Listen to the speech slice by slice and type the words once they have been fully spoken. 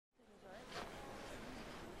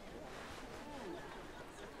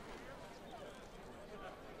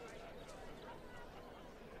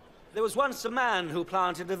There was once a man who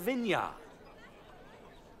planted a vineyard,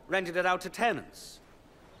 rented it out to tenants,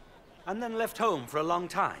 and then left home for a long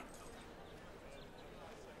time.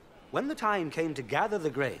 When the time came to gather the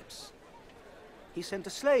grapes, he sent a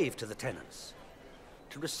slave to the tenants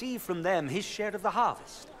to receive from them his share of the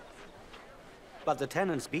harvest. But the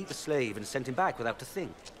tenants beat the slave and sent him back without a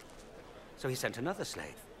thing. So he sent another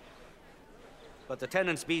slave. But the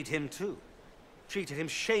tenants beat him too, treated him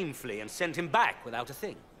shamefully, and sent him back without a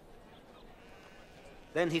thing.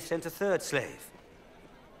 Then he sent a third slave.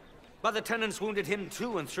 But the tenants wounded him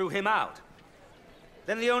too and threw him out.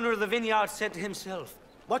 Then the owner of the vineyard said to himself,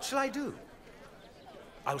 "What shall I do?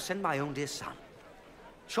 I'll send my own dear son.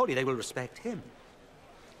 Surely they will respect him."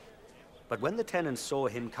 But when the tenants saw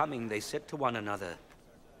him coming, they said to one another,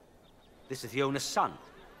 "This is the owner's son.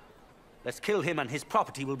 Let's kill him and his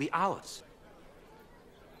property will be ours."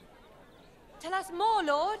 Tell us more,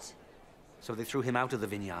 Lord. So they threw him out of the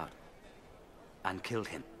vineyard and killed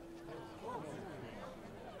him.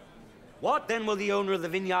 What then will the owner of the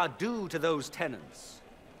vineyard do to those tenants?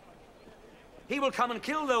 He will come and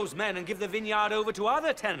kill those men and give the vineyard over to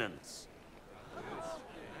other tenants.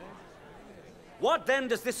 What then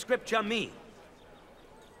does this scripture mean?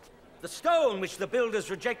 The stone which the builders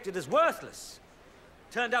rejected as worthless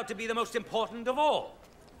turned out to be the most important of all.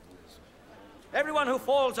 Everyone who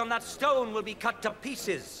falls on that stone will be cut to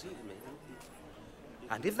pieces.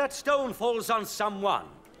 And if that stone falls on someone,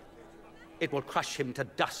 it will crush him to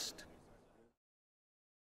dust.